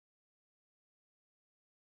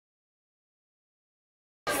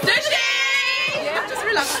Stooshie! Yeah, I just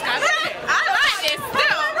realised that guy. I like this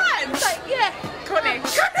still. It's like, yeah, Connie.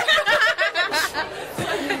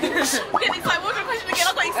 Getting excited. What was your question again?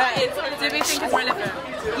 I got excited. Do we think it's relevant?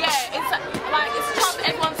 Yeah, it's like it's a chance for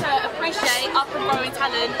everyone to appreciate up and growing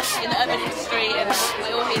talent in the urban industry, and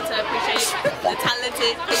we're all here to appreciate the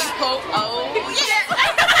talented people. Oh yeah!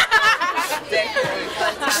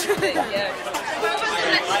 Fantastic, yeah. Well, it wasn't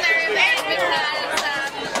necessary event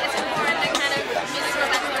because it's important that kind of music from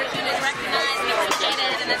that origin is recognized and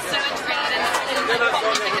appreciated, and it's so intriguing and it's really like pop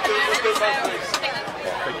music at the moment.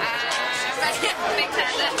 So I think that's big time.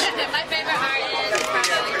 My favorite artist is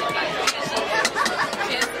probably Chipmunk.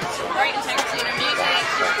 She has great integrity in her music.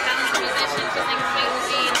 She's a talented musician. She sings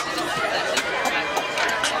amazing.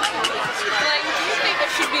 Like, do you think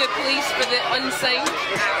there should be a police for the unsane?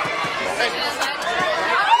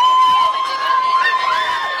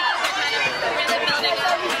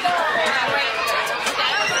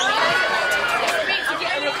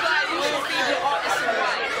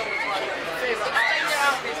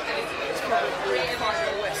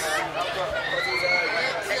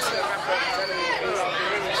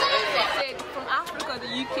 From Africa, the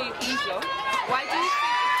UK and Asia, why do you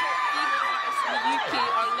think the top female artists in the UK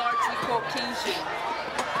are largely Caucasian?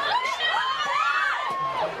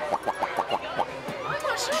 I'm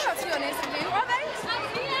not sure, to be honest with you. Are they?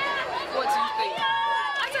 What do you think?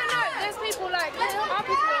 I don't know. There's people like, there are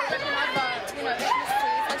people who reckon other,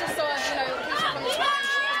 ethnicities. I just saw, Keisha from the show.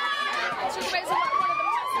 She's basically like one of the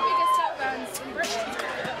biggest show bands in Britain.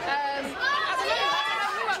 I don't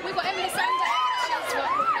know. We've got Emile Sande. She's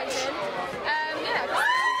Caucasian.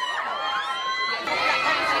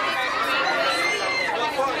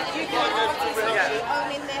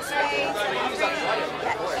 Owning their space,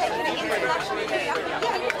 taking it internationally. Do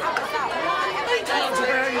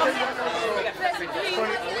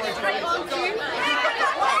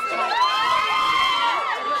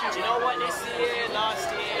you know what, this year, last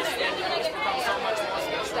year, it's become so much more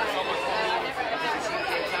special, so much more meaningful.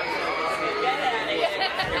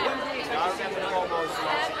 I remember the moments when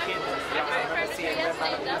I was a kid, I remember seeing them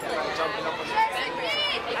jumping up on the stage.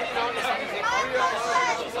 I can honestly think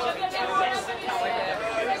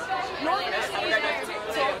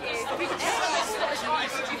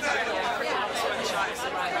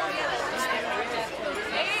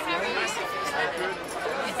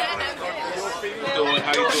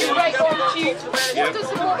How you doing? Right on cue. What does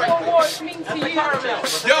the Moco Awards mean to you?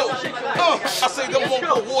 I say the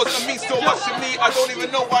Moco Awards mean so much to me. I don't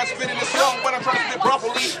even know why I'm spinning this song, but I'm trying to spit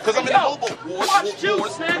properly because I'm in the mobile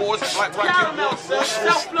wars, like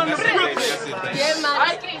Yeah, man.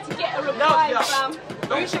 I get to get a reply, fam.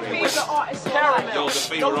 Who's your favourite artist? Yo, the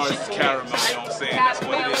favourite artist is Caramel, you know what I'm saying? That's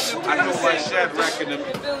what it is. I know my Shadrach and them.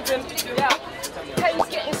 Yeah. Pen's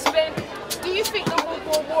getting spent. Do you think the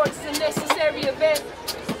Moco Awards is a necessary event?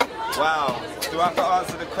 Wow. Do I have to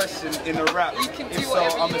answer the question in a rap? You can do if so,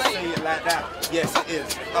 whatever I'm you going to like. say it like that. Yes, it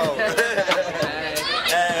is. Oh.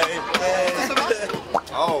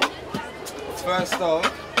 Oh. First off,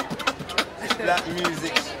 black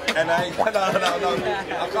music. And no. I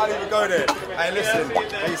can't even go there. Hey, listen,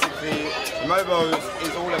 basically, Mobo's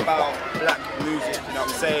is all about black music, you know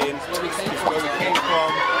what I'm saying? It's where we came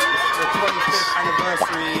from. It's the 25th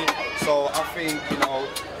anniversary. So I think,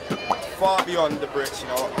 far beyond the Brits,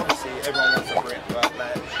 obviously everyone wants a Brit, but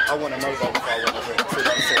like, I want a Mobo before I want a Brit, so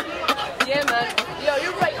that's it. Yeah, man. Yo,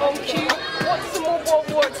 you're right on cue. What does the Mobo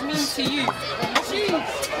Awards mean to you? Jeez.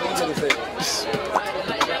 What are you going to say?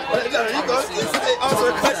 No, you go. Answer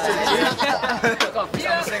a question,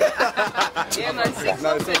 Yeah, man. Sing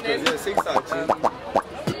no, it's something all good. then. Yeah, sing something.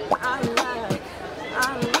 I like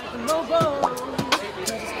the Mobo.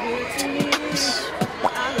 It's good to me. I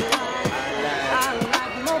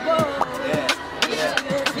like Mobo.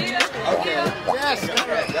 Yeah. Okay. Yes.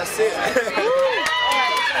 That's it.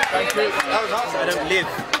 Thank you. That was awesome. I don't live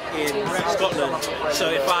in Scotland,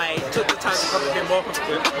 so if I took the time to come here more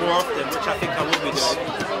often, which I think I will be doing,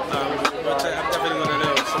 but I'm definitely going to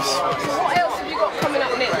know some more artists. What else have you got coming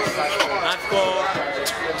up next? I've got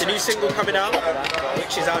the new single coming out,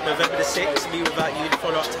 which is out November the 6th, Me Without You,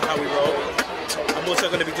 follow up to How We Roll. I'm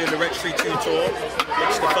also going to be doing the Reg 3 2 tour,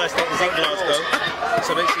 which the first date is in Glasgow,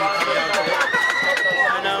 so make sure you come down to it.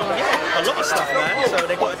 And yeah, a lot of stuff, man, so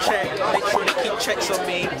they got to check, make sure they keep checks on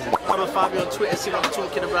me, come and find me on Twitter, see what I'm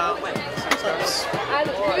talking about. And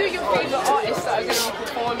who are your favourite artists that are going to be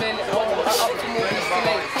performing on Up to Movies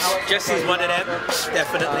tonight? Jesse's one of them,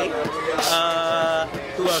 definitely.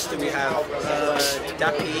 Who else do we have?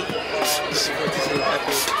 Dappy. Looking forward to seeing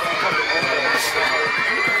Dappy.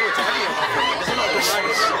 Looking forward to having him. There's a lot of good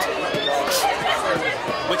writers.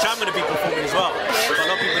 Which I'm going to be performing as well. But a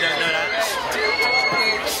lot of people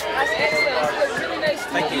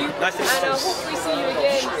Nice to meet And you. hopefully see you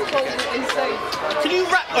again, probably inside. Can you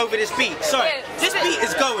rap over this beat? Sorry, Yeah, this beat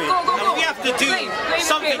is going, go, and we have to do Blame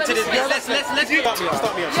something it, to this beat. Let's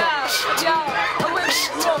start me up. Yeah, and with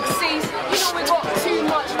Roxy's, you know we got too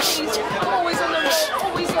much peace. Always on the road,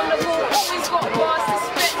 always on the road, always got bars to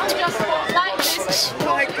spit. I'm just not like this.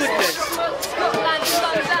 My goodness. Scotland,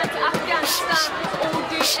 London to Afghanistan, all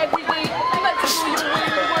day, every day. I'm meant to do your way,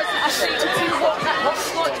 the words that I say to you, what that hot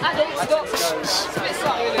scotch, I don't stop. Spit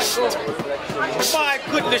something, let's go. My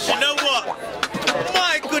goodness, you know what?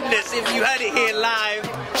 My goodness, if you had it here live,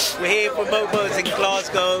 we're here for Mobo's in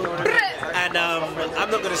Glasgow, and I'm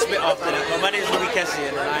not going to spit after that, but my name is Louis Kessian,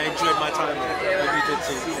 and I enjoyed my time here. I hope you did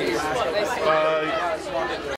too.